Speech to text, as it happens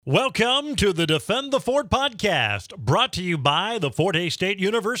Welcome to the Defend the Fort podcast, brought to you by the Fort Hays State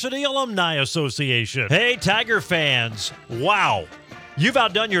University Alumni Association. Hey, Tiger fans, wow, you've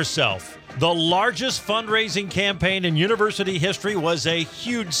outdone yourself. The largest fundraising campaign in university history was a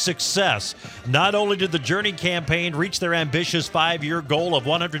huge success. Not only did the Journey campaign reach their ambitious 5-year goal of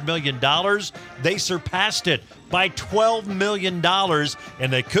 $100 million, they surpassed it by $12 million,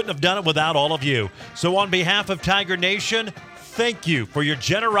 and they couldn't have done it without all of you. So on behalf of Tiger Nation, thank you for your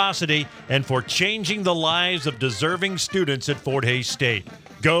generosity and for changing the lives of deserving students at Fort Hays State.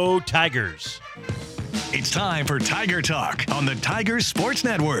 Go Tigers! It's time for Tiger Talk on the Tiger Sports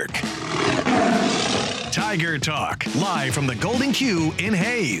Network. Tiger Talk, live from the Golden Q in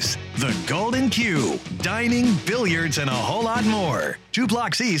Hays. The Golden Q, dining, billiards, and a whole lot more. 2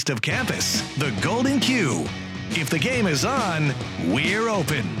 blocks east of campus. The Golden Q. If the game is on, we're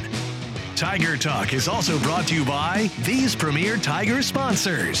open. Tiger Talk is also brought to you by these premier Tiger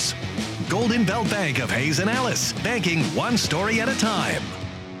sponsors. Golden Belt Bank of Hays and Alice, banking one story at a time.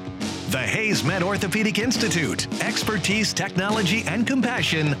 The Hays Med Orthopedic Institute, expertise, technology, and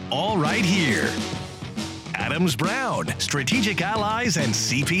compassion, all right here. Adams Brown, strategic allies and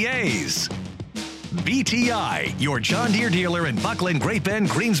CPAs. BTI, your John Deere dealer in Buckland, Great Bend,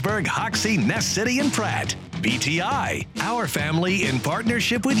 Greensburg, Hoxie, Ness City, and Pratt. BTI, our family in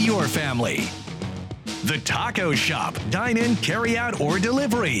partnership with your family. The Taco Shop, dine in, carry out, or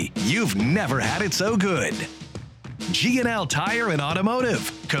delivery. You've never had it so good. G&L Tire and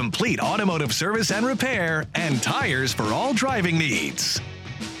Automotive, complete automotive service and repair, and tires for all driving needs.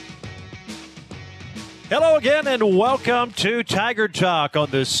 Hello again, and welcome to Tiger Talk on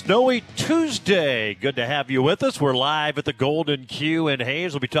this snowy Tuesday. Good to have you with us. We're live at the Golden Q in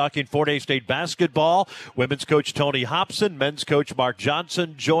Hays. We'll be talking Fort Hays State basketball. Women's coach Tony Hobson, men's coach Mark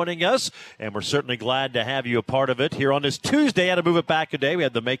Johnson joining us, and we're certainly glad to have you a part of it here on this Tuesday. I had to move it back a day. We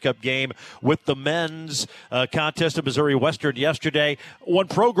had the makeup game with the men's contest at Missouri Western yesterday. One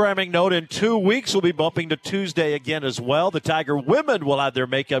programming note, in 2 weeks we'll be bumping to Tuesday again as well. The Tiger women will have their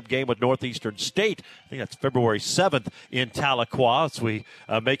makeup game with Northeastern State. I think that's February 7th in Tahlequah as we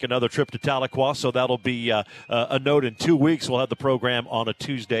make another trip to Tahlequah. So that'll be a note in 2 weeks. We'll have the program on a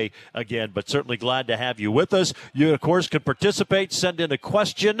Tuesday again, but certainly glad to have you with us. You, of course, can participate, send in a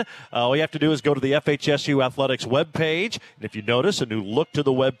question. All you have to do is go to the FHSU Athletics webpage. And if you notice, a new look to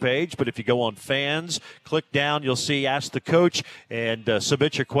the webpage, but if you go on fans, click down, you'll see Ask the Coach and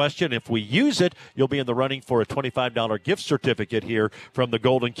submit your question. If we use it, you'll be in the running for a $25 gift certificate here from the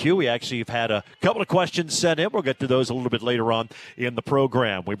Golden Q. We actually have had a couple of questions sent in. We'll get to those a little bit later on in the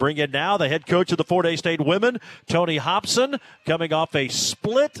program. We bring in now the head coach of the Fort Hays State women, Tony Hobson, coming off a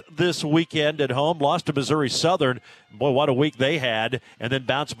split this weekend at home, lost to Missouri Southern. Boy, what a week they had, and then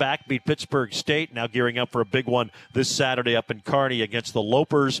bounced back, beat Pittsburgh State, now gearing up for a big one this Saturday up in Kearney against the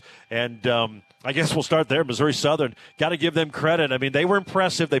Lopers. And I guess we'll start there. Missouri Southern, got to give them credit. I mean, they were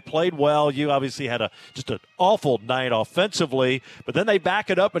impressive. They played well. You obviously had just an awful night offensively, but then they back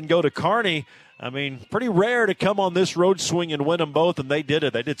it up and go to Kearney. I mean, pretty rare to come on this road swing and win them both, and they did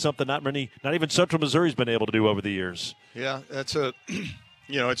it. They did something not even Central Missouri's been able to do over the years. Yeah, that's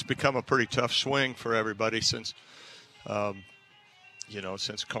it's become a pretty tough swing for everybody since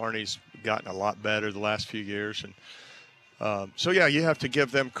Kearney's gotten a lot better the last few years. And you have to give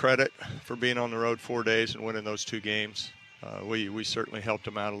them credit for being on the road 4 days and winning those 2 games. We certainly helped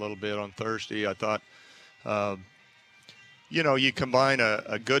them out a little bit on Thursday. I thought, you combine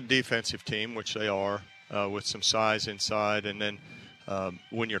a good defensive team, which they are, with some size inside, and then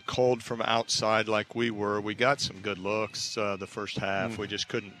when you're cold from outside like we were, we got some good looks the first half. We just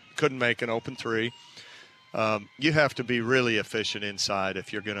couldn't make an open three. You have to be really efficient inside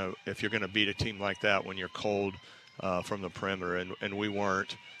if you're gonna beat a team like that when you're cold from the perimeter, and we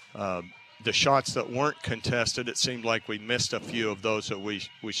weren't. The shots that weren't contested, it seemed like we missed a few of those that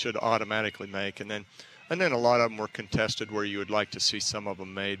we should automatically make, and then a lot of them were contested where you would like to see some of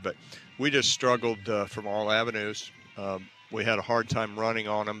them made. But we just struggled from all avenues. We had a hard time running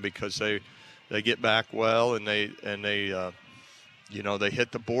on them because they get back well, and they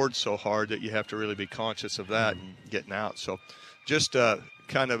hit the board so hard that you have to really be conscious of that and getting out. So just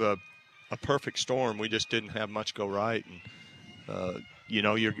kind of a perfect storm. We just didn't have much go right, and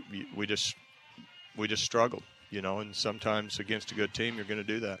we just struggled. And sometimes against a good team, you're going to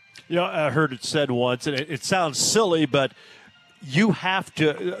do that. I heard it said once, and it sounds silly, but you have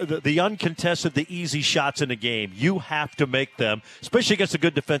to, the uncontested, the easy shots in a game, you have to make them, especially against a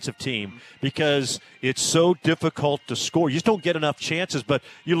good defensive team, because it's so difficult to score. You just don't get enough chances, but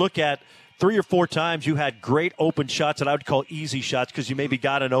you look at 3 or 4 times you had great open shots that I would call easy shots because you maybe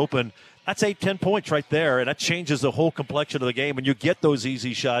got an open That's 8-10 points right there, and that changes the whole complexion of the game. When you get those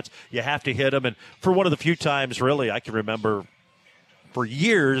easy shots, you have to hit them. And for one of the few times, really, I can remember for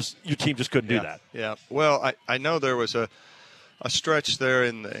years, your team just couldn't do that. Yeah. Well, I know there was a stretch there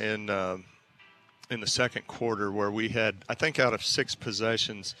in the second quarter where we had, I think out of 6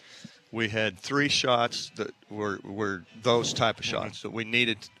 possessions, we had 3 shots that were those type of shots that we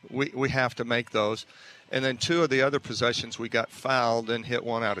needed. We have to make those. And then 2 of the other possessions, we got fouled and hit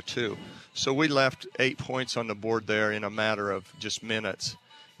 1 out of 2. So we left 8 points on the board there in a matter of just minutes.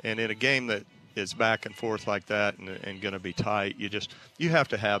 And in a game that is back and forth like that and going to be tight, you have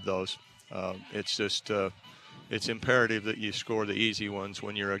to have those. It's just it's imperative that you score the easy ones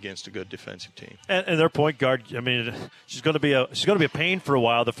when you're against a good defensive team. And their point guard, I mean, she's going to be a pain for a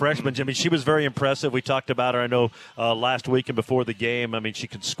while. The freshman, I mean, she was very impressive. We talked about her, I know, last week and before the game. I mean, she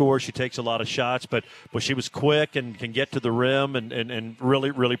can score. She takes a lot of shots, but she was quick and can get to the rim and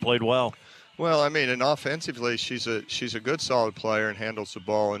really, really played well. Well, I mean, and offensively, she's a good, solid player and handles the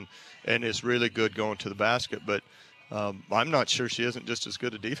ball and is really good going to the basket, but I'm not sure she isn't just as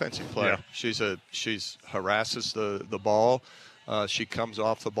good a defensive player. Yeah. She's harasses the ball. She comes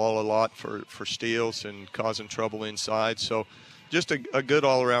off the ball a lot for steals and causing trouble inside. So just a good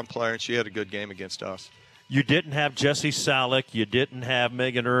all-around player, and she had a good game against us. You didn't have Jessie Salick. You didn't have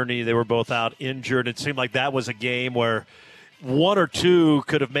Megan Ernie. They were both out injured. It seemed like that was a game where one or two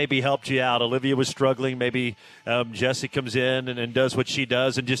could have maybe helped you out. Olivia was struggling. Maybe Jessie comes in and does what she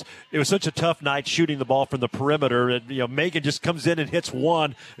does. And just it was such a tough night shooting the ball from the perimeter. And, Megan just comes in and hits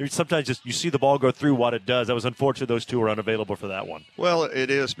one. Sometimes you see the ball go through what it does. That was unfortunate those two were unavailable for that one. Well, it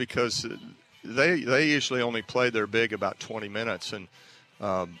is because they usually only play their big about 20 minutes. And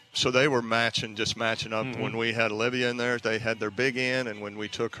so they were matching up. Mm-hmm. When we had Olivia in there, they had their big in. And when we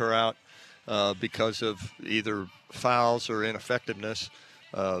took her out because of either fouls or ineffectiveness,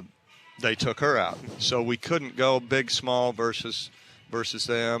 they took her out. So we couldn't go big, small versus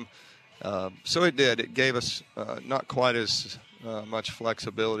them. So it did. It gave us not quite as much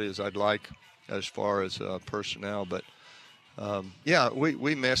flexibility as I'd like as far as personnel. But,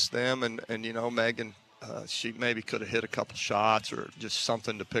 we missed them. And Megan, she maybe could have hit a couple shots or just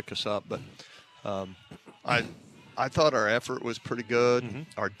something to pick us up. But I thought our effort was pretty good. Mm-hmm.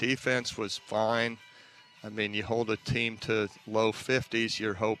 Our defense was fine. I mean, you hold a team to low 50s,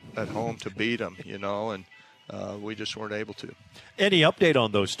 you're at home to beat them, and we just weren't able to. Any update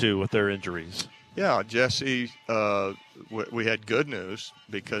on those two with their injuries? Yeah, Jessie, we had good news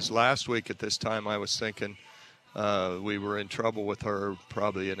because last week at this time I was thinking we were in trouble with her,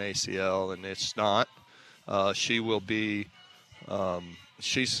 probably an ACL, and it's not. She will be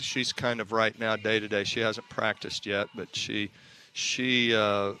she's kind of right now day-to-day. She hasn't practiced yet, but she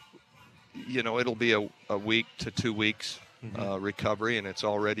it'll be a week to 2 weeks recovery, and it's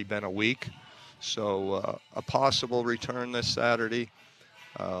already been a week. So a possible return this Saturday.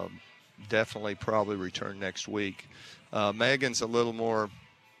 Definitely probably return next week. Megan's a little more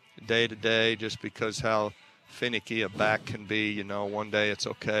day-to-day just because how finicky a back can be. One day it's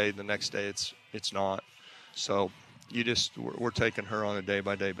okay, the next day it's not. So we're taking her on a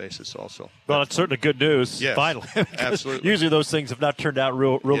day-by-day basis also. Well, it's certainly good news. Yes, finally. Absolutely. Usually those things have not turned out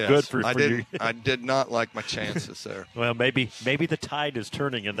real good for you. I did not like my chances there. Well, maybe the tide is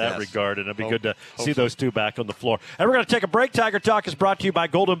turning in that regard, and it'll be good to hopefully see those two back on the floor. And we're going to take a break. Tiger Talk is brought to you by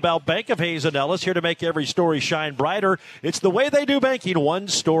Golden Bell Bank of Hayes and Ellis, here to make every story shine brighter. It's the way they do banking, one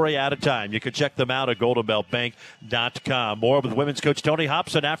story at a time. You can check them out at goldenbellbank.com. More with women's coach Tony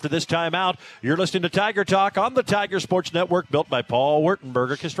Hobson after this timeout. You're listening to Tiger Talk on the Tiger Sports Network, built by Paul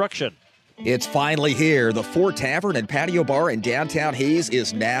Wertenberger Construction. It's finally here. The Fort Tavern and Patio Bar in downtown Hayes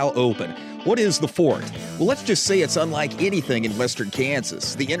is now open. What is the Fort? Well, let's just say it's unlike anything in western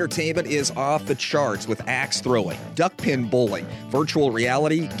Kansas. The entertainment is off the charts with axe throwing, duck pin bowling, virtual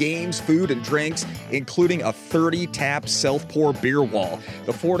reality, games, food, and drinks, including a 30-tap self-pour beer wall.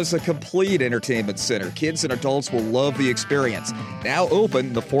 The Fort is a complete entertainment center. Kids and adults will love the experience. Now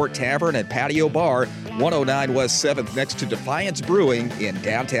open, the Fort Tavern and Patio Bar, 109 West 7th, next to Defiance Brewing in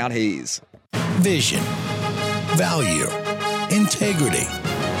downtown Hayes. Vision, value, integrity.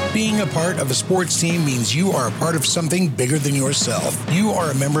 Being a part of a sports team means you are a part of something bigger than yourself. You are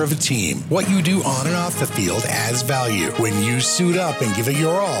a member of a team. What you do on and off the field adds value. When you suit up and give it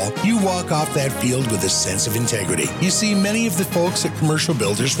your all, you walk off that field with a sense of integrity. You see, many of the folks at Commercial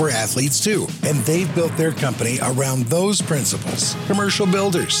Builders were athletes too, and they've built their company around those principles. Commercial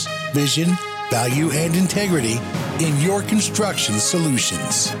Builders, vision, value, and integrity in your construction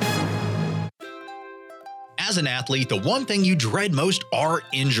solutions. As an athlete, the one thing you dread most are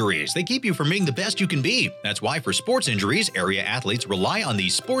injuries. They keep you from being the best you can be. That's why for sports injuries, area athletes rely on the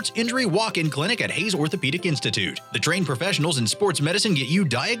Sports Injury Walk-In Clinic at Hayes Orthopedic Institute. The trained professionals in sports medicine get you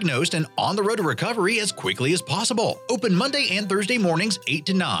diagnosed and on the road to recovery as quickly as possible. Open Monday and Thursday mornings 8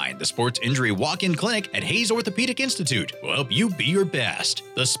 to 9. The Sports Injury Walk-In Clinic at Hayes Orthopedic Institute will help you be your best.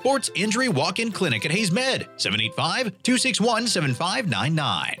 The Sports Injury Walk-In Clinic at Hayes Med,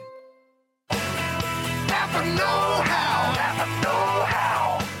 785-261-7599.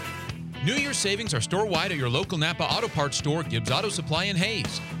 New Year's savings are store-wide at your local Napa Auto Parts store, Gibbs Auto Supply in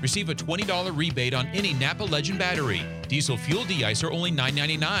Hayes. Receive a $20 rebate on any Napa Legend battery. Diesel fuel de-icer only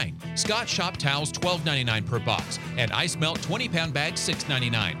 $9.99. Scott Shop towels $12.99 per box. And Ice Melt 20-pound bags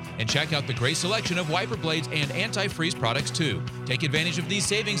 $6.99. And check out the great selection of wiper blades and antifreeze products too. Take advantage of these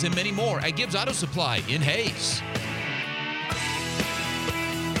savings and many more at Gibbs Auto Supply in Hayes.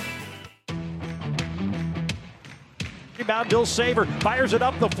 Rebound, Bill Saver fires it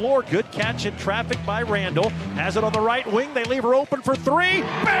up the floor. Good catch in traffic by Randall. Has it on the right wing. They leave her open for three.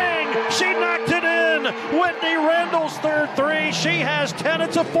 Bang! She knocked it in. Whitney Randall's third three. She has 10.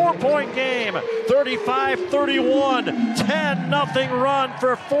 It's a 4-point game. 35-31. 10-0 run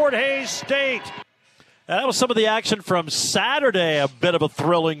for Fort Hays State. That was some of the action from Saturday. A bit of a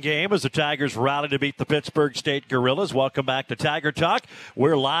thrilling game as the Tigers rallied to beat the Pittsburg State Gorillas. Welcome back to Tiger Talk.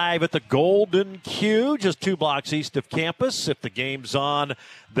 We're live at the Golden Q, just 2 blocks east of campus. If the game's on,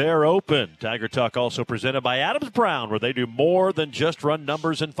 they're open. Tiger Talk also presented by Adams Brown, where they do more than just run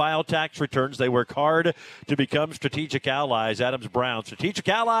numbers and file tax returns. They work hard to become strategic allies. Adams Brown, strategic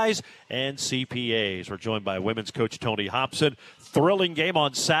allies and CPAs. We're joined by women's coach Tony Hobson. Thrilling game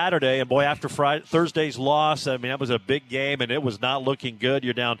on Saturday, and boy, after Thursday's loss, I mean, that was a big game, and it was not looking good.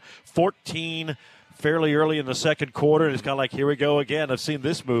 You're down 14 fairly early in the second quarter, and it's kind of like, here we go again. I've seen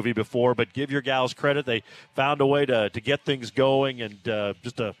this movie before, but give your gals credit. They found a way to get things going, and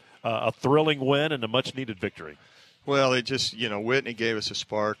just a thrilling win and a much-needed victory. Well, it just, Whitney gave us a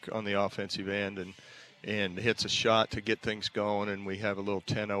spark on the offensive end and hits a shot to get things going, and we have a little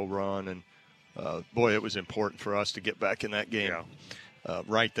 10-0 run, and boy, it was important for us to get back in that game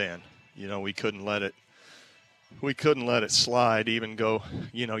right then. We couldn't let it slide, even go,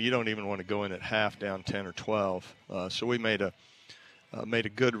 you don't even want to go in at half down 10 or 12. So we made a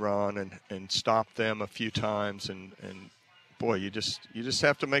good run and stopped them a few times. And boy, you just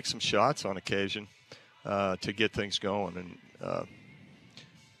have to make some shots on occasion to get things going. And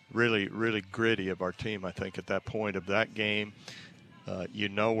really, really gritty of our team, I think, at that point of that game.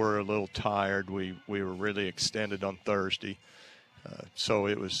 We're a little tired. We were really extended on Thursday. So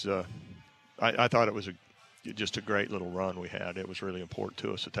it was I thought it was just a great little run we had. It was really important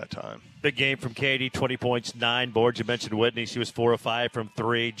to us at that time. Big game from Katie, 20 points, 9 boards. You mentioned Whitney. She was 4 of 5 from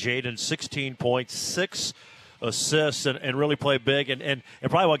 3. Jaden, 16 points, 6 assists, and really played big. And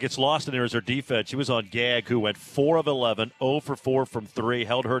probably what gets lost in there is her defense. She was on Gag, who went 4 of 11, 0 for 4 from 3,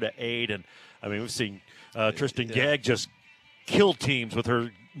 held her to 8. And, I mean, we've seen Tristan Gag just kill teams with her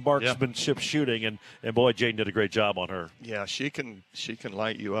marksmanship shooting, and boy, Jaden did a great job on her. Yeah, she can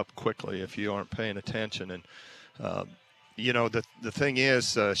light you up quickly if you aren't paying attention. And the thing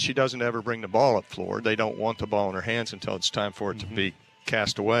is, she doesn't ever bring the ball up floor. They don't want the ball in her hands until it's time for it to be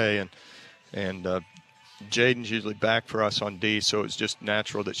cast away. And Jaden's usually back for us on D, so it's just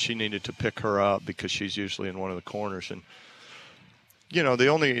natural that she needed to pick her up because she's usually in one of the corners. And the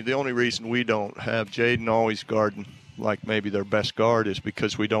only reason we don't have Jaden always guarding like maybe their best guard is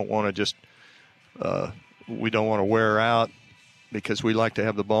because we don't want to wear her out, because we like to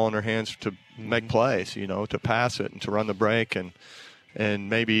have the ball in her hands to make plays, to pass it and to run the break and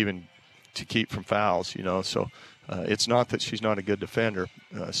maybe even to keep from fouls, So it's not that she's not a good defender.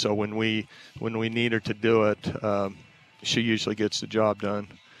 So when we need her to do it, she usually gets the job done.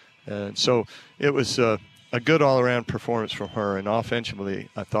 And so it was a good all-around performance from her. And offensively,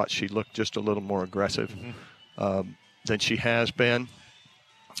 I thought she looked just a little more aggressive than she has been.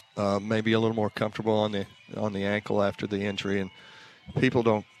 Maybe a little more comfortable on the ankle after the injury. And people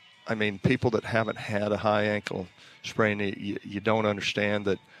that haven't had a high ankle sprain, you don't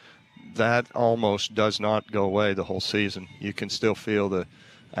understand that almost does not go away the whole season. You can still feel the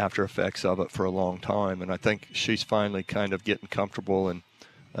after effects of it for a long time. And I think she's finally kind of getting comfortable and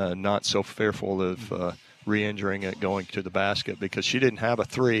not so fearful of re-injuring it going to the basket, because she didn't have a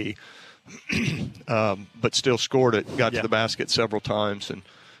 3, but still scored it, got to the basket several times, and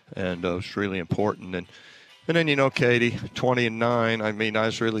it was really important. And then, Katie, 20 and 9. I mean, I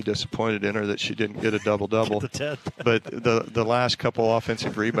was really disappointed in her that she didn't get a double-double. But the last couple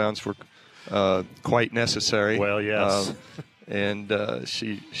offensive rebounds were quite necessary. Well, yes. And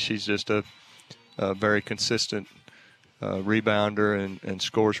she's just a very consistent rebounder and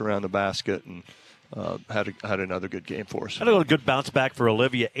scores around the basket, and had another good game for us. Had a good bounce back for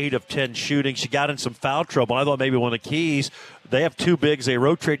Olivia, 8 of 10 shooting. She got in some foul trouble. I thought maybe one of the keys, they have two bigs, they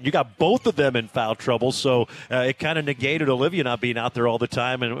rotate. You got both of them in foul trouble, so it kind of negated Olivia not being out there all the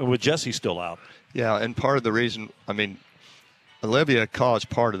time, and with Jessie still out. Yeah, and part of the reason, Olivia caused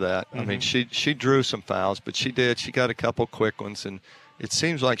part of that. Mm-hmm. She drew some fouls, but she got a couple quick ones, and it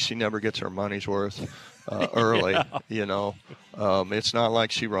seems like she never gets her money's worth early. Yeah. It's not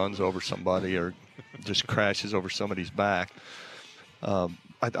like she runs over somebody or just crashes over somebody's back. I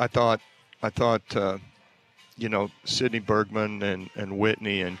thought Sydney Bergman and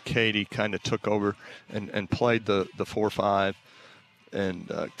Whitney and Katie kind of took over and played the 4-5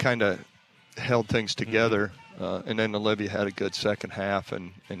 and kind of held things together. And then Olivia had a good second half,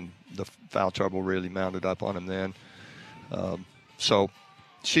 and the foul trouble really mounted up on him then. So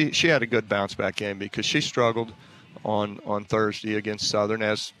she had a good bounce back game because she struggled on Thursday against Southern,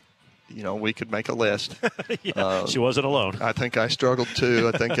 as we could make a list. She wasn't alone. I think I struggled too.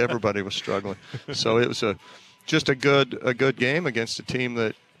 I think everybody was struggling. So it was just a good game against a team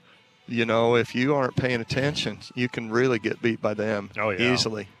that, if you aren't paying attention, you can really get beat by them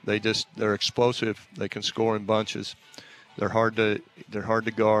easily. They're explosive. They can score in bunches. They're hard to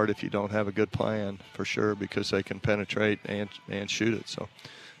guard if you don't have a good plan, for sure, because they can penetrate and shoot it. So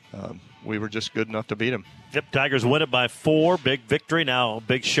we were just good enough to beat them. Yep, Tigers win it by 4. Big victory. Now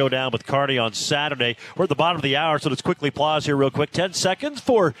big showdown with Kearney on Saturday. We're at the bottom of the hour, so let's quickly pause here real quick. 10 seconds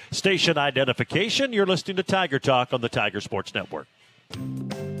for station identification. You're listening to Tiger Talk on the Tiger Sports Network.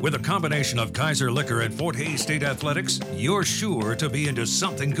 With a combination of Kaiser Liquor and Fort Hays State Athletics, you're sure to be into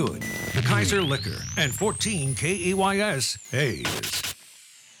something good. The Kaiser Liquor and 14 KEYS Hayes.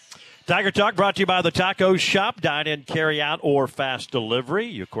 Tiger Talk brought to you by the Taco Shop. Dine in, carry out, or fast delivery.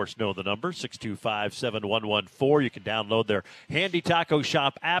 You, of course, know the number, 625-7114. You can download their handy Taco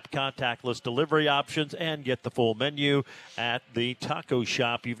Shop app, contactless delivery options, and get the full menu at the Taco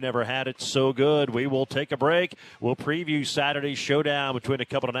Shop. You've never had it so good. We will take a break. We'll preview Saturday's showdown between a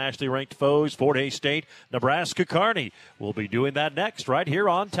couple of nationally ranked foes, Fort Hays State, Nebraska Kearney. We'll be doing that next right here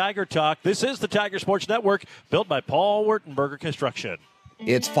on Tiger Talk. This is the Tiger Sports Network, built by Paul Wertenberger Construction.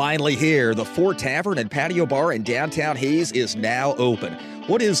 It's finally here. The Fort Tavern and Patio Bar in downtown Hays is now open.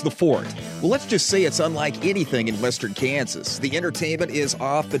 What is the Fort? Well, let's just say it's unlike anything in western Kansas. The entertainment is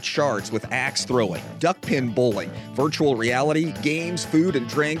off the charts with axe throwing, duck pin bowling, virtual reality, games, food, and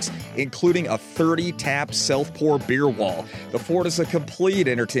drinks, including a 30-tap self-pour beer wall. The Fort is a complete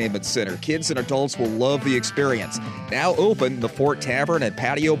entertainment center. Kids and adults will love the experience. Now open, the Fort Tavern and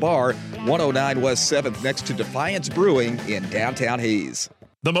Patio Bar, 109 West 7th, next to Defiance Brewing in downtown Hays.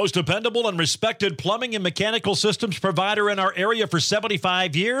 The most dependable and respected plumbing and mechanical systems provider in our area for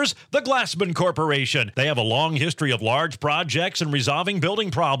 75 years, the Glassman Corporation. They have a long history of large projects and resolving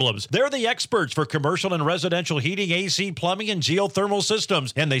building problems. They're the experts for commercial and residential heating, AC, plumbing, and geothermal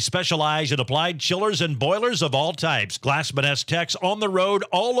systems, and they specialize in applied chillers and boilers of all types. Glassman has techs on the road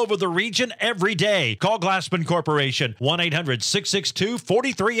all over the region every day. Call Glassman Corporation,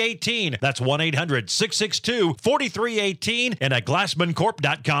 1-800-662-4318. That's 1-800-662-4318 and at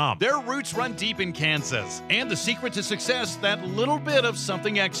glassmancorp.com. Their roots run deep in Kansas, and the secret to success, that little bit of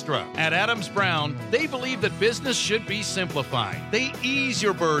something extra. At Adams Brown, they believe that business should be simplified. They ease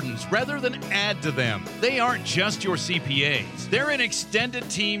your burdens rather than add to them. They aren't just your CPAs. They're an extended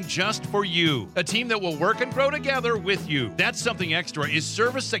team just for you. A team that will work and grow together with you. That something extra is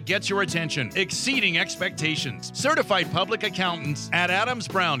service that gets your attention, exceeding expectations. Certified public accountants at Adams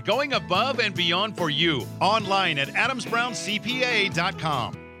Brown, going above and beyond for you. Online at adamsbrowncpa.com.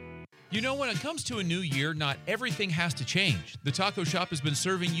 You know, when it comes to a new year, not everything has to change. The Taco Shop has been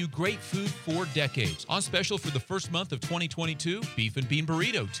serving you great food for decades. On special for the first month of 2022, beef and bean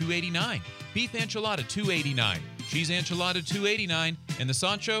burrito, $2.89. Beef enchilada, $2.89. Cheese enchilada, $2.89. And the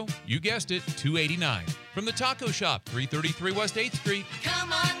Sancho, you guessed it, $2.89. From the Taco Shop, 333 West 8th Street.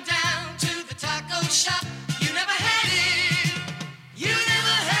 Come on down to the Taco Shop. You never had it. You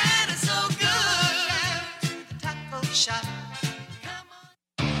never had it so good. To the Taco Shop.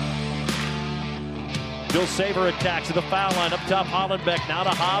 Bill Saver attacks at the foul line. Up top, Hollenbeck. Now to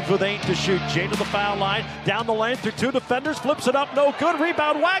Hobbs with 8 to shoot. Jay to the foul line. Down the lane through 2 defenders. Flips it up. No good.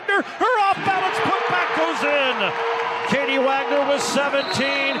 Rebound. Wagner. Her off balance. Putback goes in. Katie Wagner with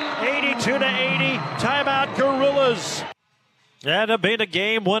 17. 82-80. Timeout, Gorillas. And it being a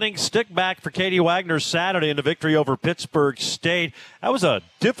game-winning stick back for Katie Wagner Saturday in the victory over Pittsburg State. That was a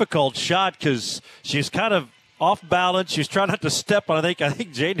difficult shot because she's kind of off balance. She was trying not to step on. I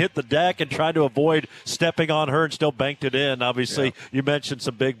think Jane hit the deck and tried to avoid stepping on her and still banked it in. Obviously, you mentioned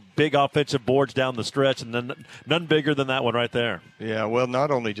some big offensive boards down the stretch, and then none bigger than that one right there. Yeah, well,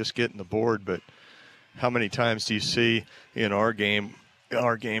 not only just getting the board, but how many times do you see in our games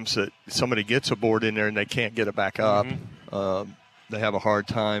that somebody gets a board in there and they can't get it back up? They have a hard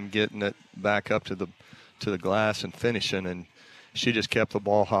time getting it back up to the glass and finishing, and she just kept the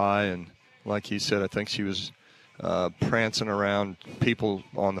ball high, and like you said, I think she was prancing around people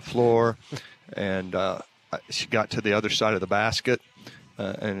on the floor, and she got to the other side of the basket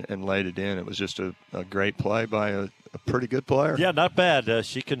and laid it in. It was just a great play by a pretty good player. Yeah, not bad.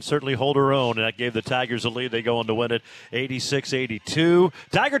 She can certainly hold her own, and that gave the Tigers a lead. They go on to win it 86-82.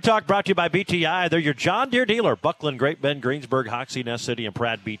 Tiger Talk brought to you by BTI. They're your John Deere dealer. Buckland, Great Bend, Greensburg, Hoxie, Ness City, and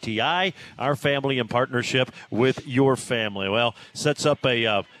Pratt. BTI, our family in partnership with your family. Well, sets up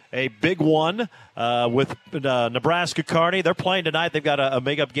a big one with Nebraska Kearney. They're playing tonight. They've got a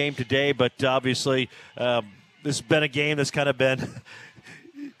make-up game today, but obviously this has been a game that's kind of been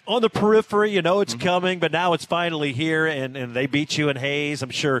on the periphery. You know it's coming, but now it's finally here, and they beat you in Hayes.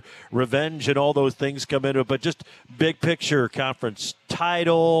 I'm sure revenge and all those things come into it, but just big picture conference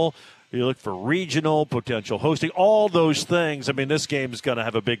title. You look for regional, potential hosting, all those things. I mean, this game is going to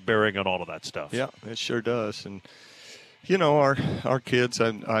have a big bearing on all of that stuff. Yeah, it sure does. And, you know, our kids,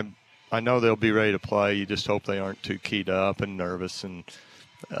 I know they'll be ready to play. You just hope they aren't too keyed up and nervous. And,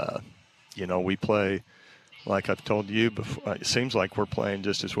 you know, we play, like I've told you before, it seems like we're playing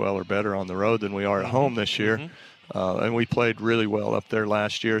just as well or better on the road than we are at home this year. And we played really well up there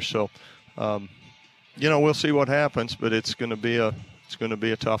last year. So, you know, we'll see what happens, but it's going to be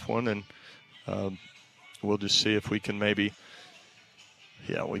a tough one. And we'll just see if we can maybe –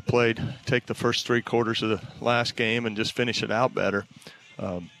 yeah, we take the first three quarters of the last game and just finish it out better.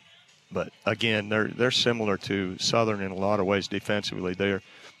 But again, they're similar to Southern in a lot of ways defensively.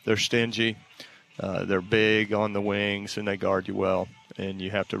 They're stingy, they're big on the wings, and they guard you well. And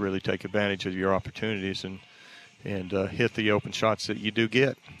you have to really take advantage of your opportunities and hit the open shots that you do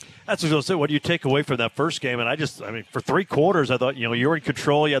get. That's what I was going to say. What do you take away from that first game? And I mean, for three quarters, I thought, you were in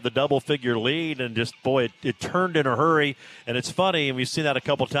control. You had the double-figure lead, and just, boy, it turned in a hurry. And it's funny, and we've seen that a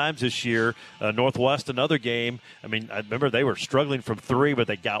couple times this year. Northwest, another game. I mean, I remember they were struggling from three, but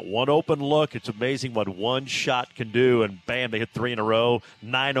they got one open look. It's amazing what one shot can do, and bam, they hit three in a row,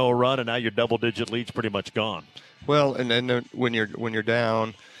 9-0 run, and now your double-digit lead's pretty much gone. Well, and then when you're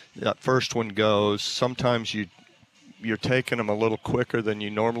down, that first one goes, sometimes you're taking them a little quicker than you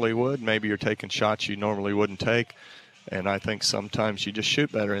normally would. Maybe you're taking shots you normally wouldn't take. And I think sometimes you just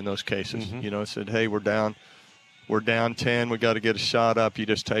shoot better in those cases. You know, said, hey, we're down 10. We got to get a shot up. You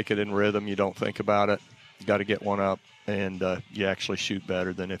just take it in rhythm. You don't think about it. You got to get one up, and you actually shoot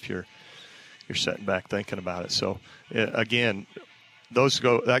better than if you're sitting back thinking about it. So, again,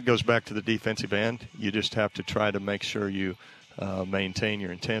 that goes back to the defensive end. You just have to try to make sure you maintain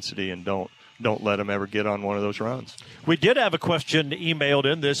your intensity and don't let them ever get on one of those runs. We did have a question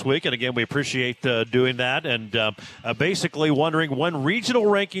emailed in this week, and again, we appreciate doing that. And basically wondering when regional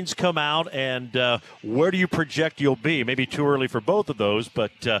rankings come out and where do you project you'll be? Maybe too early for both of those,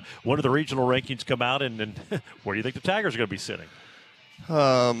 but when do the regional rankings come out, and where do you think the Tigers are going to be sitting?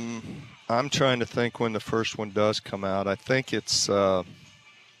 I'm trying to think when the first one does come out. I think it's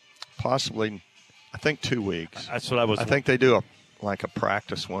possibly 2 weeks. That's what I was. I think they do a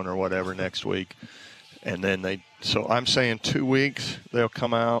practice one or whatever next week. And then so I'm saying 2 weeks they'll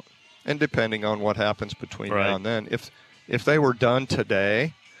come out, and depending on what happens between now and then. If they were done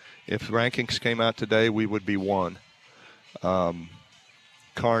today, if rankings came out today, we would be 1.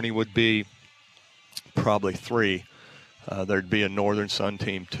 Kearney would be probably 3. There'd be a Northern Sun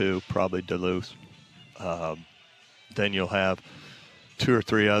team 2, probably Duluth. Then you'll have 2 or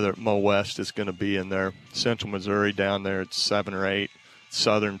 3 other. Mo West is going to be in there. Central Missouri down there at 7 or 8.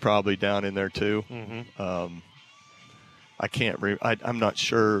 Southern probably down in there too. I can't. I'm not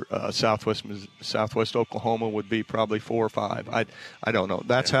sure. Southwest Oklahoma would be probably 4 or 5. I don't know.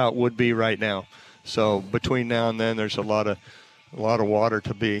 That's how it would be right now. So between now and then, there's a lot of water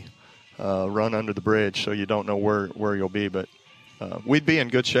to be run under the bridge. So you don't know where you'll be. But we'd be in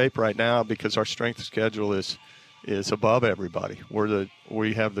good shape right now because our strength of schedule is above everybody.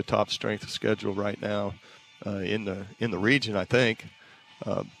 We have the top strength of schedule right now in the region, I think,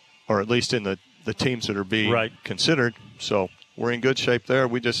 or at least in the teams that are being considered. So we're in good shape there.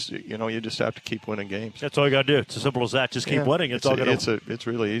 We just, you just have to keep winning games. That's all you got to do. It's as simple as that. Just keep winning. It's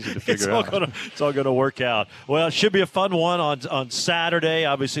really easy to figure out. It's all going to work out. Well, it should be a fun one on Saturday.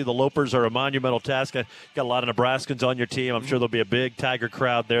 Obviously, the Lopers are a monumental task. Got a lot of Nebraskans on your team. I'm sure there'll be a big Tiger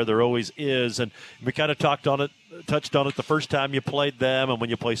crowd there. There always is. And we kind of touched on it the first time you played them, and when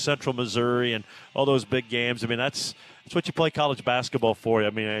you play Central Missouri and all those big games. I mean, that's what you play college basketball for. I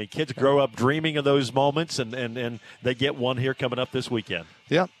mean, kids grow up dreaming of those moments, and they get one here coming up this weekend.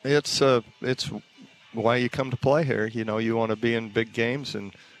 Yeah, it's why you come to play here. You want to be in big games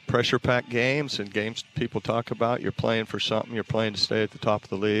and pressure-packed games and games people talk about. You're playing for something. You're playing to stay at the top of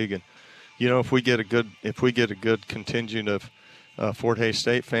the league. And if we get a good contingent of Fort Hays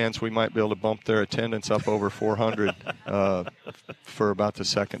State fans, we might be able to bump their attendance up over 400 for about the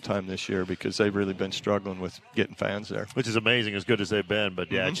second time this year, because they've really been struggling with getting fans there. Which is amazing, as good as they've been.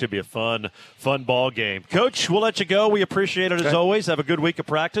 But, yeah, It should be a fun ball game. Coach, we'll let you go. We appreciate it as always. Have a good week of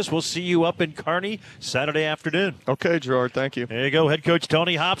practice. We'll see you up in Kearney Saturday afternoon. Okay, Gerard. Thank you. There you go. Head coach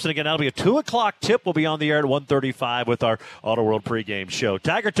Tony Hobson. Again, that'll be a 2 o'clock tip. We'll be on the air at 1:35 with our Auto World pregame show.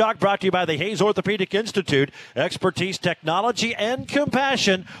 Tiger Talk brought to you by the Hayes Orthopedic Institute. Expertise, technology, and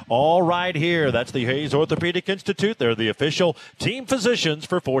compassion, all right here. That's the Hayes Orthopedic Institute. They're the official team physicians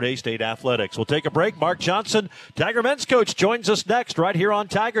for Fort Hays State Athletics. We'll take a break. Mark Johnson, Tiger men's coach, joins us next right here on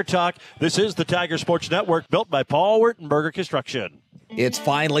Tiger Talk. This is the Tiger Sports Network, built by Paul Wurtenberger Construction. It's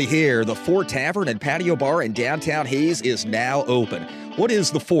finally here. The Fort Tavern and Patio Bar in downtown Hays is now open. What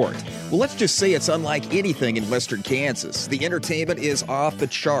is the Fort? Well, let's just say it's unlike anything in western Kansas. The entertainment is off the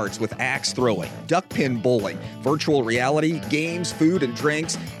charts with axe throwing, duck pin bowling, virtual reality, games, food, and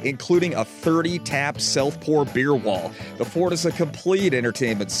drinks, including a 30-tap self-pour beer wall. The Fort is a complete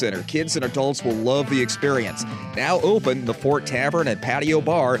entertainment center. Kids and adults will love the experience. Now open, the Fort Tavern and Patio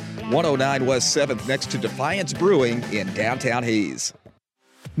Bar, 109 West 7th, next to Defiance Brewing in downtown Hays.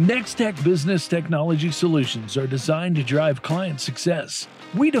 Nextech Business Technology Solutions are designed to drive client success.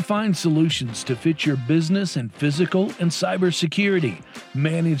 We define solutions to fit your business in physical and cybersecurity,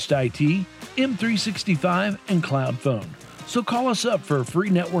 managed IT, M365, and cloud phone. So call us up for a free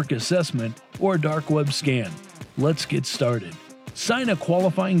network assessment or a dark web scan. Let's get started. Sign a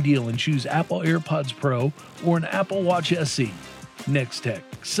qualifying deal and choose Apple AirPods Pro or an Apple Watch SE. Nextech,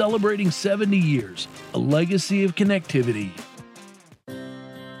 celebrating 70 years, a legacy of connectivity.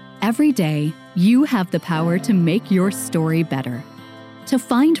 Every day, you have the power to make your story better. To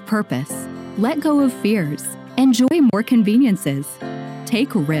find purpose, let go of fears, enjoy more conveniences,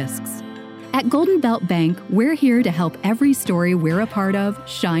 take risks. At Golden Belt Bank, we're here to help every story we're a part of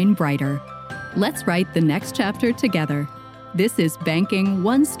shine brighter. Let's write the next chapter together. This is banking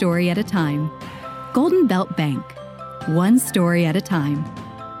one story at a time. Golden Belt Bank, one story at a time.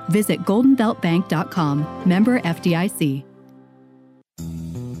 Visit goldenbeltbank.com, member FDIC.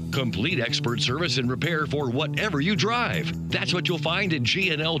 Complete expert service and repair for whatever you drive. That's what you'll find in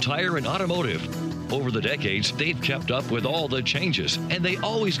G&L Tire and Automotive. Over the decades, they've kept up with all the changes, and they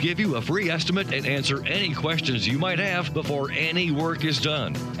always give you a free estimate and answer any questions you might have before any work is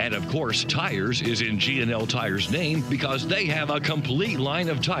done. And of course, tires is in G&L Tire's name because they have a complete line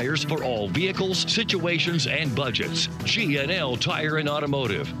of tires for all vehicles, situations, and budgets. G&L Tire and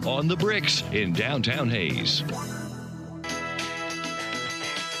Automotive on the bricks in downtown Hays.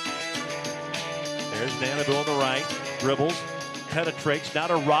 There's Nanabu on the right, dribbles, penetrates, now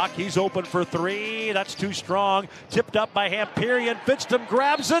to Rock, he's open for three, that's too strong, tipped up by Hamperian, Fitzdom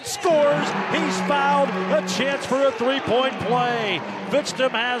grabs it, scores, he's fouled, a chance for a three-point play.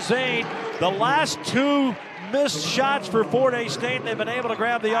 Fitzdom has 8, the last two missed shots for Fort Hays State. They've been able to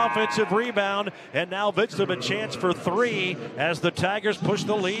grab the offensive rebound, and now Fitzdom a chance for 3 as the Tigers push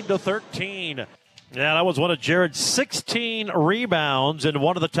the lead to 13. Yeah, that was one of Jared's 16 rebounds and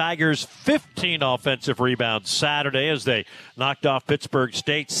one of the Tigers' 15 offensive rebounds Saturday as they knocked off Pittsburgh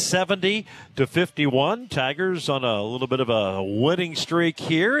State 70-51. Tigers on a little bit of a winning streak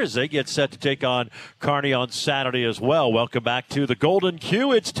here as they get set to take on Kearney on Saturday as well. Welcome back to the Golden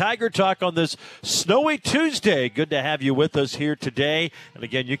Q. It's Tiger Talk on this snowy Tuesday. Good to have you with us here today. And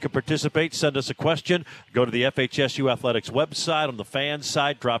again, you can participate. Send us a question. Go to the FHSU Athletics website on the fans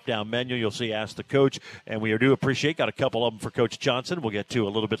side. Drop down menu. You'll see Ask the Coach. And we do appreciate, got a couple of them for Coach Johnson. We'll get to a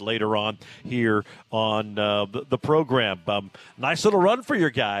little bit later on here on the program. Nice little run for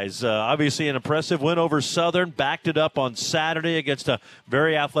your guys. Obviously an impressive win over Southern. Backed it up on Saturday against a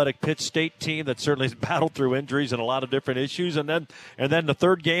very athletic Pitt State team that certainly has battled through injuries and a lot of different issues. And then the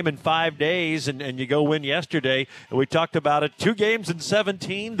third game in 5 days, and you go win yesterday. And we talked about it, 2 games in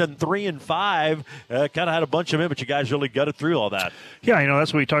 17, then 3 in 5. Kind of had a bunch of them, but you guys really gutted through all that. Yeah,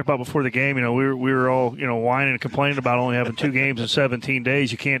 that's what we talked about before the game. We we were all, whining and complaining about only having 2 games in 17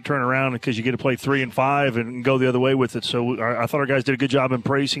 days. You can't turn around because you get to play 3 and 5 and go the other way with it. So I thought our guys did a good job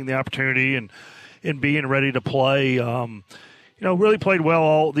embracing the opportunity and being ready to play. Really played well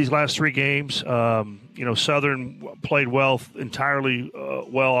all these last 3 games. Southern played well entirely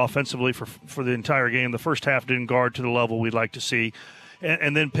well offensively for the entire game. The first half didn't guard to the level we'd like to see.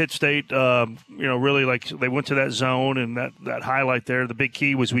 And then Pitt State, really they went to that zone, and that highlight there, the big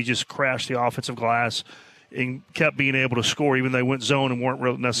key was we just crashed the offensive glass and kept being able to score, even though they went zone and weren't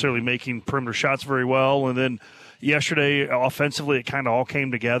really necessarily making perimeter shots very well. And then yesterday, offensively, it kind of all came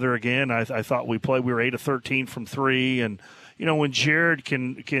together again. I thought we were 8 of 13 from 3, and when Jared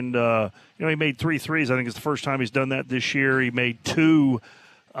can he made 3 threes. I think it's the first time he's done that this year. He made 2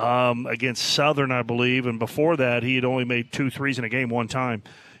 against Southern, I believe, and before that he had only made 2 threes in a game one time.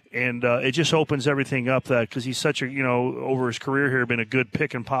 And it just opens everything up because he's such a, over his career here, been a good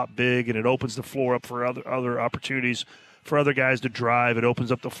pick and pop big, and it opens the floor up for other opportunities for other guys to drive. It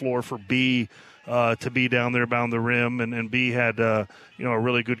opens up the floor for B to be down there bound the rim, and B had a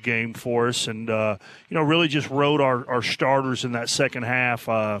really good game for us, and really just rode our starters in that second half.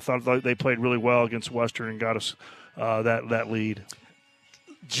 Thought they played really well against Western and got us that lead.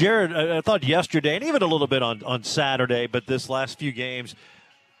 Jared, I thought yesterday and even a little bit on Saturday, but this last few games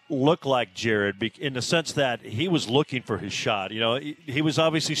looked like Jared in the sense that he was looking for his shot. He was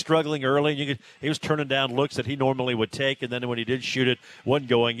obviously struggling early, and he was turning down looks that he normally would take, and then when he did shoot it, wasn't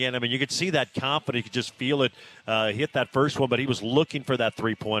going in. I mean, you could see that confidence. You could just feel it. He hit that first one, but he was looking for that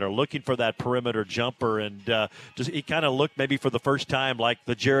three-pointer, looking for that perimeter jumper, and he kind of looked maybe for the first time like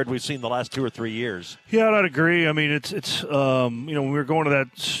the Jared we've seen the last 2 or 3 years. Yeah, I'd agree. I mean, it's when we were going to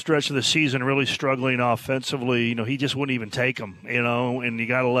that stretch of the season really struggling offensively, he just wouldn't even take them, and you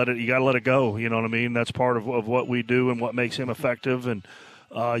got to let it go. You know what I mean? That's part of what we do and what makes him effective, and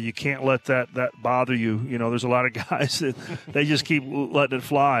you can't let that bother you. There's a lot of guys that they just keep letting it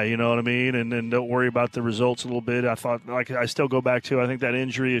fly. You know what I mean? And then don't worry about the results a little bit. I thought, I still go back to, I think that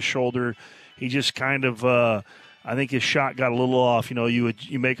injury, his shoulder, he just kind of, I think his shot got a little off. You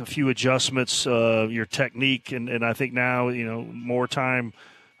make a few adjustments, your technique, and I think now, more time.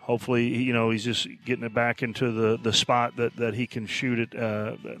 Hopefully, he's just getting it back into the spot that he can shoot it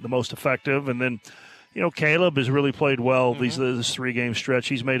the most effective. And then, Caleb has really played well this 3-game stretch.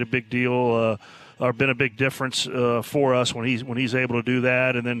 He's made a big deal or been a big difference for us when he's able to do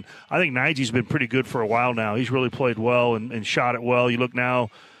that. And then I think Nigel's been pretty good for a while now. He's really played well and shot it well. You look now,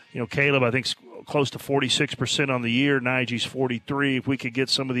 Caleb, I think, is close to 46% on the year. Nigel's 43%. If we could get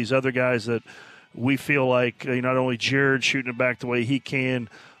some of these other guys that we feel like, not only Jared shooting it back the way he can,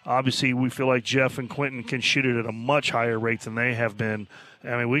 obviously, we feel like Jeff and Quentin can shoot it at a much higher rate than they have been.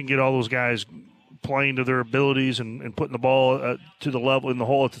 I mean, we can get all those guys playing to their abilities and putting the ball to the level in the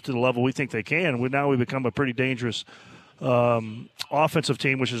hole to the level we think they can. Now we become a pretty dangerous offensive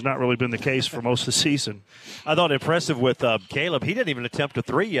team, which has not really been the case for most of the season. I thought impressive with Caleb. He didn't even attempt a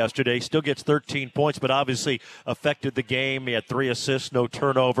 3 yesterday. Still gets 13 points, but obviously affected the game. He had 3 assists, no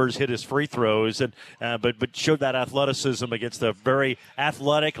turnovers, hit his free throws, and but showed that athleticism against a very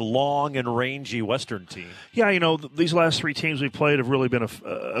athletic, long, and rangy Western team. Yeah, these last 3 teams we played have really been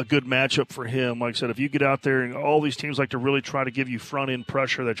a good matchup for him. Like I said, if you get out there, and all these teams like to really try to give you front-end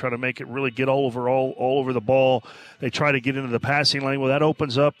pressure. They try to make it really get all over the ball. They try to get into the passing lane. Well, that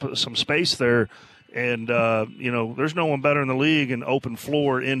opens up some space there. And, there's no one better in the league in open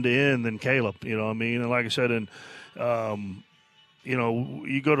floor end-to-end than Caleb. You know what I mean? And like I said,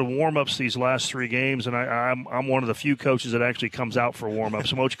 you go to warm-ups these last 3 games, and I'm one of the few coaches that actually comes out for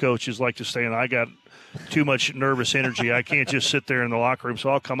warm-ups. Most coaches like to stay in. I got too much nervous energy. I can't just sit there in the locker room, so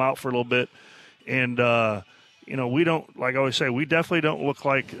I'll come out for a little bit. And, we don't, like I always say, we definitely don't look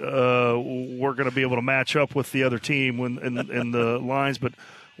like we're going to be able to match up with the other team in the lines. But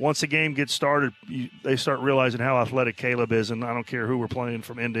once the game gets started, they start realizing how athletic Caleb is, and I don't care who we're playing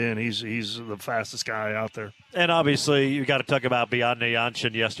from end to end. He's the fastest guy out there. And obviously, you got to talk about Bjarne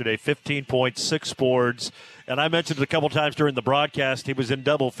Jansson yesterday. 15 points, 6 boards. And I mentioned it a couple times during the broadcast. He was in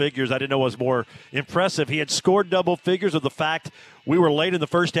double figures. I didn't know what was more impressive. He had scored double figures with the fact we were late in the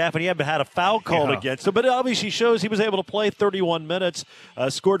first half and he hadn't had a foul called against him. But it obviously shows he was able to play 31 minutes,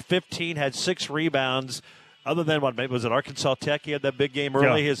 scored 15, had 6 rebounds. Other than what, maybe was it Arkansas Tech? He had that big game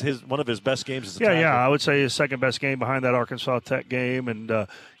early. Yeah. His one of his best games as a tackler. I would say his second best game behind that Arkansas Tech game. And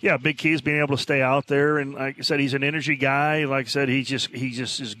big key is being able to stay out there. And like I said, he's an energy guy. Like I said, he just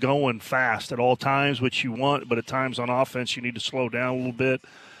is going fast at all times, which you want. But at times on offense, you need to slow down a little bit.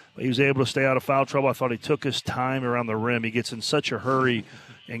 But he was able to stay out of foul trouble. I thought he took his time around the rim. He gets in such a hurry.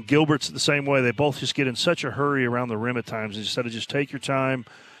 And Gilbert's the same way. They both just get in such a hurry around the rim at times. Instead of just take your time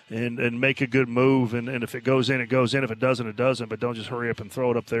and make a good move. And if it goes in, it goes in. If it doesn't, it doesn't. But don't just hurry up and throw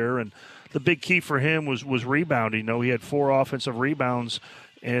it up there. And the big key for him was rebounding. He had 4 offensive rebounds,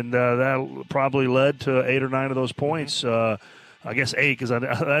 and that probably led to 8 or 9 of those points. I guess 8, because I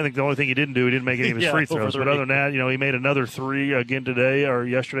think the only thing he didn't make any of his free throws. But other than that, he made another 3 again today or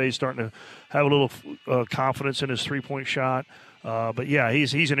yesterday. He's starting to have a little confidence in his three-point shot. But yeah,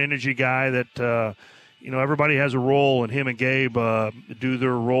 he's an energy guy that everybody has a role, and him and Gabe do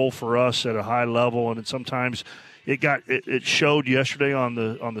their role for us at a high level. And sometimes it showed yesterday on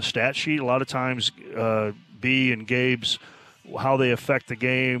the stat sheet. A lot of times, B and Gabe's how they affect the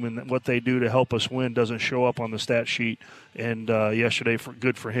game and what they do to help us win doesn't show up on the stat sheet. And yesterday,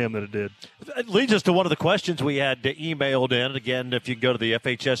 good for him that it did. It leads us to one of the questions we had emailed in. Again, if you go to the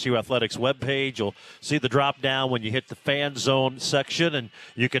FHSU Athletics webpage, you'll see the drop-down when you hit the fan zone section, and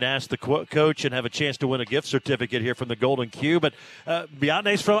you can ask the coach and have a chance to win a gift certificate here from the Golden Q. But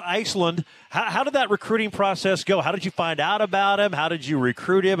Bjarne's from Iceland. How did that recruiting process go? How did you find out about him? How did you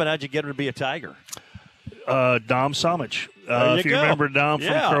recruit him, and how did you get him to be a Tiger? Dom Samic. If you remember Dom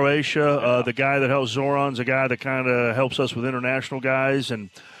from Croatia, the guy that helps Zoran's a guy that kind of helps us with international guys, and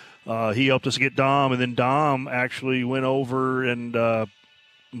he helped us get Dom. And then Dom actually went over and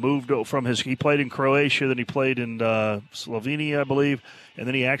moved from he played in Croatia, then he played in Slovenia, I believe, and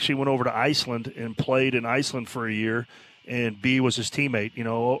then he actually went over to Iceland and played in Iceland for a year. And B was his teammate.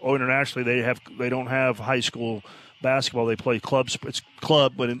 Internationally they don't have high school basketball. They play clubs. It's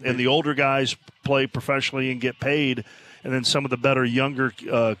club, but and the older guys play professionally and get paid. And then some of the better younger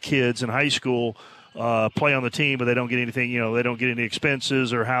kids in high school play on the team, but they don't get anything. They don't get any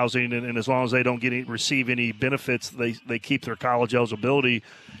expenses or housing, and as long as they don't receive any benefits, they keep their college eligibility.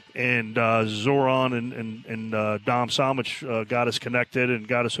 And Zoran and Dom Samic got us connected and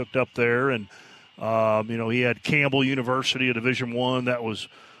got us hooked up there. And he had Campbell University, a Division I, that was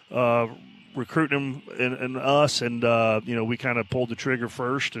recruiting him and us, and we kind of pulled the trigger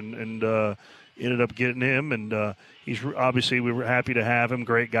first and ended up getting him. And he's obviously, we were happy to have him.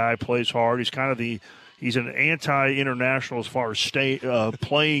 Great guy, plays hard. He's kind of he's an anti-international as far as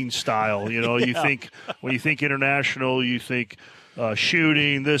playing style. You think when you think international, you think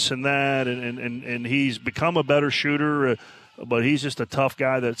shooting this and that, and he's become a better shooter. But he's just a tough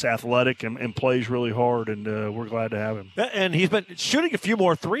guy that's athletic and plays really hard, and we're glad to have him. And he's been shooting a few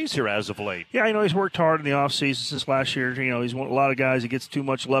more threes here as of late. Yeah, he's worked hard in the offseason since last year. He's one a lot of guys that gets too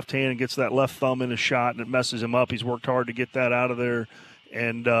much left hand and gets that left thumb in his shot, and it messes him up. He's worked hard to get that out of there.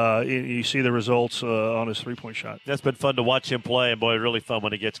 And you see the results on his three-point shot. That's been fun to watch him play, and boy, really fun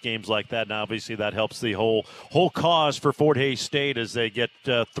when he gets games like that. And obviously that helps the whole cause for Fort Hays State as they get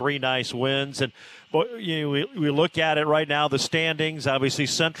 3 nice wins. And boy, we look at it right now, the standings. Obviously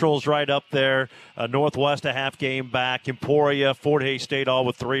Central's right up there. Northwest a half game back. Emporia, Fort Hays State all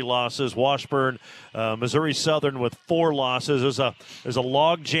with 3 losses. Washburn, Missouri Southern with 4 losses. There's a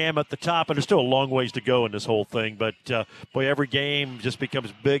log jam at the top, and there's still a long ways to go in this whole thing. But boy, every game just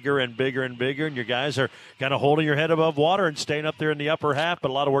becomes bigger and bigger and bigger, and your guys are kind of holding your head above water and staying up there in the upper half, but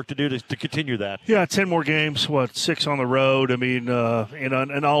a lot of work to do to continue that. Yeah, 10 more games, 6 on the road. I mean,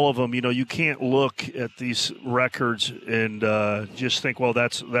 and all of them, you can't look at these records and just think, well,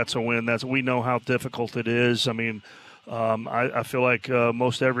 that's a win. We know how difficult it is. I mean, I feel like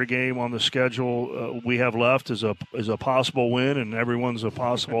most every game on the schedule we have left is a possible win, and everyone's a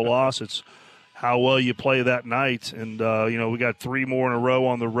possible loss. It's how well you play that night, and we got 3 more in a row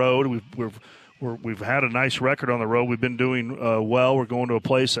on the road. We've had a nice record on the road. We've been doing well. We're going to a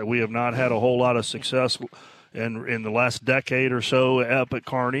place that we have not had a whole lot of success in the last decade or so up at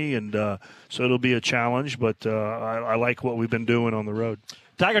Kearney, and so it'll be a challenge. But I like what we've been doing on the road.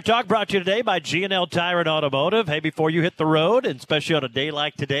 Tiger Talk brought to you today by G&L Tire and Automotive. Hey, before you hit the road, and especially on a day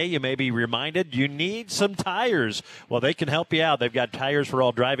like today, you may be reminded you need some tires. Well, they can help you out. They've got tires for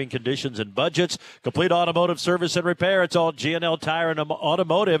all driving conditions and budgets. Complete automotive service and repair. It's all G&L Tire and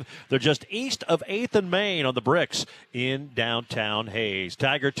Automotive. They're just east of 8th and Main on the Bricks in downtown Hays.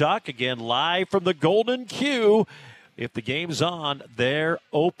 Tiger Talk, again, live from the Golden Q. If the game's on, they're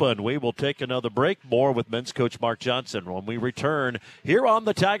open. We will take another break. More with men's coach Mark Johnson when we return here on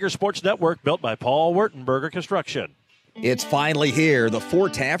the Tiger Sports Network, built by Paul Wertenberger Construction. It's finally here. The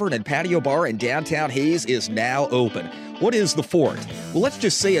Fort Tavern and Patio Bar in downtown Hays is now open. What is the Fort? Well, let's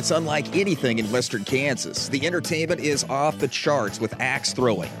just say it's unlike anything in western Kansas. The entertainment is off the charts with axe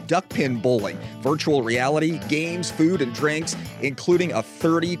throwing, duck pin bowling, virtual reality, games, food, and drinks, including a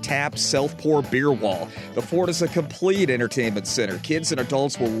 30-tap self-pour beer wall. The Fort is a complete entertainment center. Kids and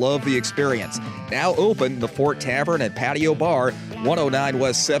adults will love the experience. Now open, the Fort Tavern and Patio Bar, 109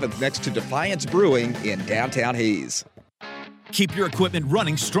 West 7th, next to Defiance Brewing in downtown Hays. Keep your equipment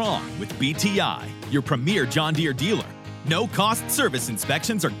running strong with BTI, your premier John Deere dealer. No-cost service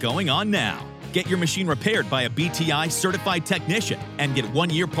inspections are going on now. Get your machine repaired by a BTI certified technician and get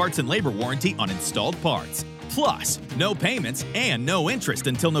 1-year parts and labor warranty on installed parts. Plus, no payments and no interest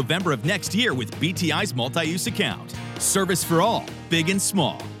until November of next year with BTI's multi-use account. Service for all, big and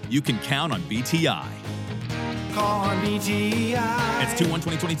small. You can count on BTI. Call on BTI. It's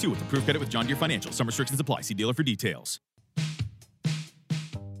 2/1/2022 with approved credit with John Deere Financial. Some restrictions apply. See dealer for details.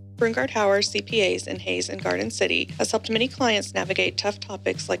 Brungard Howard CPAs in Hayes and Garden City has helped many clients navigate tough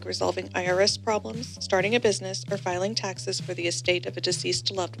topics like resolving IRS problems, starting a business, or filing taxes for the estate of a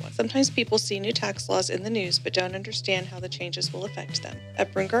deceased loved one. Sometimes people see new tax laws in the news but don't understand how the changes will affect them.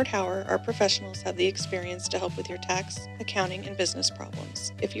 At Brungard Howard, our professionals have the experience to help with your tax, accounting, and business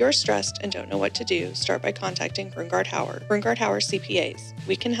problems. If you're stressed and don't know what to do, start by contacting Brungard Howard. Brungard Howard CPAs.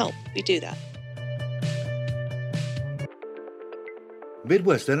 We can help. We do that.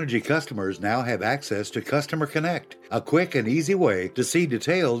 Midwest Energy customers now have access to Customer Connect, a quick and easy way to see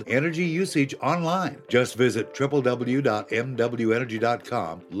detailed energy usage online. Just visit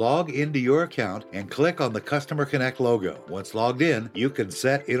www.mwenergy.com, log into your account, and click on the Customer Connect logo. Once logged in, you can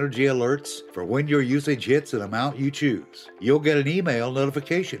set energy alerts for when your usage hits an amount you choose. You'll get an email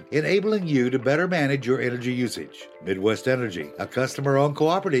notification enabling you to better manage your energy usage. Midwest Energy, a customer-owned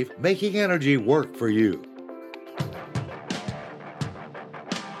cooperative making energy work for you.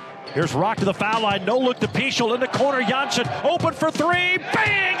 Here's Rock to the foul line. No look to Pichel in the corner. Janssen open for three.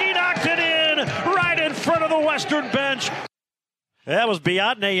 Bang! He knocked it in right in front of the Western bench. That was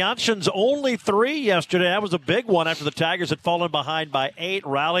Bjarne Janssen's only three yesterday. That was a big one after the Tigers had fallen behind by 8,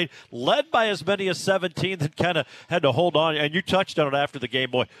 rallied, led by as many as 17, that kind of had to hold on. And you touched on it after the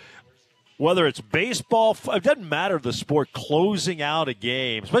game, boy. Whether it's baseball, it doesn't matter the sport, closing out a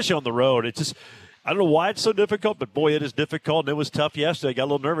game, especially on the road. It's just, I don't know why it's so difficult, but boy, it is difficult, and it was tough yesterday. Got a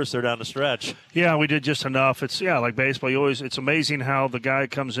little nervous there down the stretch. Yeah, we did just enough. It's like baseball. It's amazing how the guy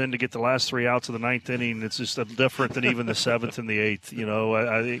comes in to get the last 3 outs of the 9th inning. It's just different than even the 7th and the 8th. You know,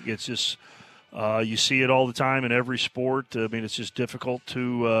 I think it's just you see it all the time in every sport. I mean, it's just difficult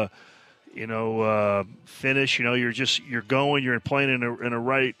to finish. You know, you're going, you're playing in a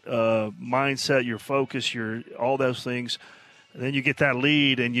right mindset, you're focused, you're all those things. And then you get that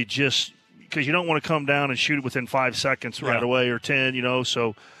lead, and you just, because you don't want to come down and shoot it within 5 seconds right away or 10,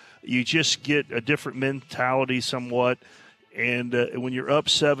 so you just get a different mentality somewhat. And when you're up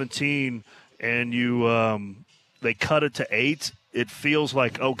 17 and they cut it to 8, it feels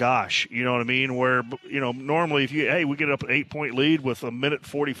like, oh gosh, you know what I mean? Where, normally if we get up an 8-point lead with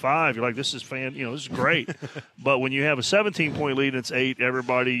 1:45, you're like, this is this is great. But when you have a 17-point lead and it's 8,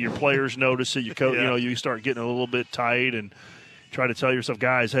 everybody, your players notice it, you start getting a little bit tight and try to tell yourself,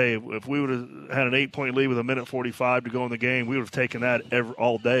 guys, hey, if we would have had an 8-point lead with 1:45 to go in the game, we would have taken that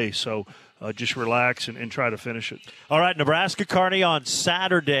all day. So just relax and try to finish it. All right, Nebraska Kearney on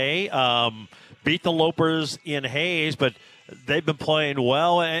Saturday beat the Lopers in Hayes, but they've been playing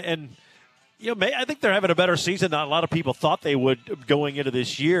well. And I think they're having a better season than a lot of people thought they would going into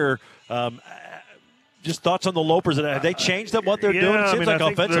this year. Just thoughts on the Lopers. Have they changed up what they're doing? It seems like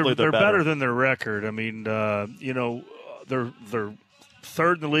offensively they're better than their record. I mean, They're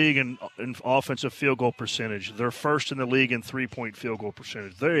third in the league in offensive field goal percentage. They're first in the league in three-point field goal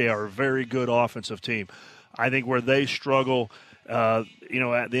percentage. They are a very good offensive team. I think where they struggle, the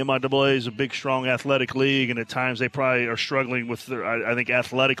MIAA is a big, strong athletic league, and at times they probably are struggling with I think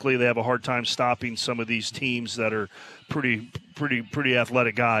athletically they have a hard time stopping some of these teams that are pretty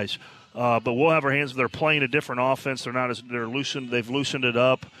athletic guys. But we'll have our hands. They're playing a different offense. They're loosened. They've loosened it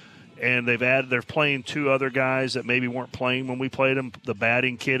up. And they're playing 2 other guys that maybe weren't playing when we played them, the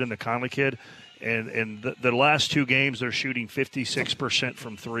batting kid and the Conley kid. And the last 2 games, they're shooting 56%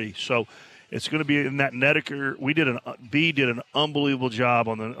 from 3. So it's going to be in that Nedeker. B did an unbelievable job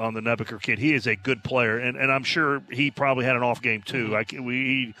on the Nedeker kid. He is a good player, and I'm sure he probably had an off game too. I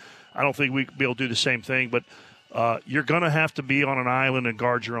don't think we'd be able to do the same thing, but you're going to have to be on an island and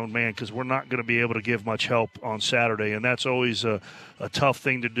guard your own man, because we're not going to be able to give much help on Saturday, and that's always a tough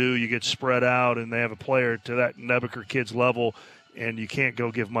thing to do. You get spread out, and they have a player to that Nedeker kid's level, and you can't go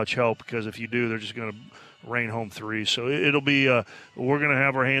give much help, because if you do, they're just going to rain home 3. So it'll be we're going to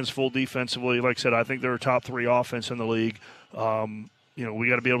have our hands full defensively. Like I said, I think they're a top 3 offense in the league. We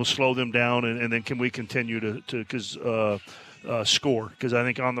got to be able to slow them down, and then can we continue to score, because I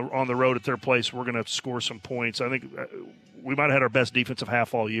think on the road at their place we're going to score some points. I think we might have had our best defensive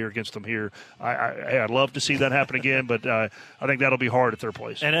half all year against them here. I'd love to see that happen again, but I think that'll be hard at their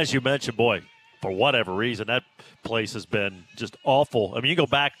place. And as you mentioned, boy, for whatever reason, that place has been just awful. I mean, you go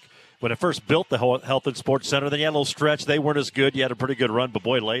back when it first built the whole Health and Sports Center. Then you had a little stretch. They weren't as good. You had a pretty good run, but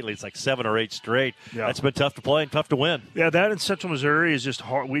boy, lately it's like 7 or 8 straight. Yeah. That's been tough to play and tough to win. Yeah, that in Central Missouri is just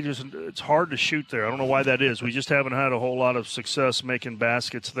hard. It's hard to shoot there. I don't know why that is. We just haven't had a whole lot of success making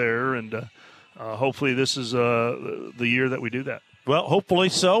baskets there, and hopefully this is the year that we do that. Well, hopefully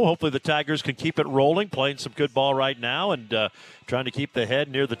so. Hopefully the Tigers can keep it rolling, playing some good ball right now, and trying to keep the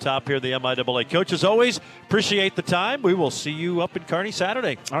head near the top here in the MIAA. Coach, as always, appreciate the time. We will see you up in Kearney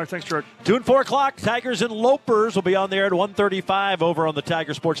Saturday. All right, thanks, George. 2 and 4 o'clock, Tigers and Lopers will be on the air at 1:35 over on the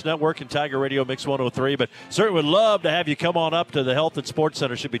Tiger Sports Network and Tiger Radio Mix 103. But certainly would love to have you come on up to the Health and Sports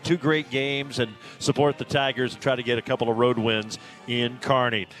Center. Should be 2 great games, and support the Tigers and try to get a couple of road wins in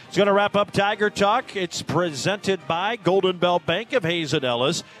Kearney. It's going to wrap up Tiger Talk. It's presented by Golden Bell Bank of Hayes and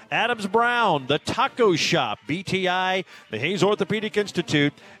Ellis, Adams Brown, the Taco Shop, BTI, the Hayes Orthopedic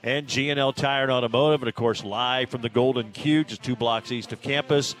Institute, and G&L Tire and Automotive. And, of course, live from the Golden Q, just 2 blocks east of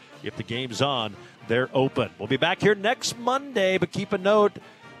campus. If the game's on, they're open. We'll be back here next Monday, but keep a note,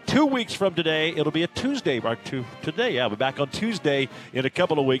 2 weeks from today, it'll be a Tuesday. Today, we'll be back on Tuesday in a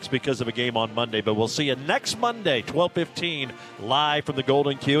couple of weeks because of a game on Monday. But we'll see you next Monday, 12:15, live from the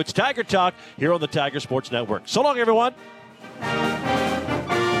Golden Q. It's Tiger Talk here on the Tiger Sports Network. So long, everyone.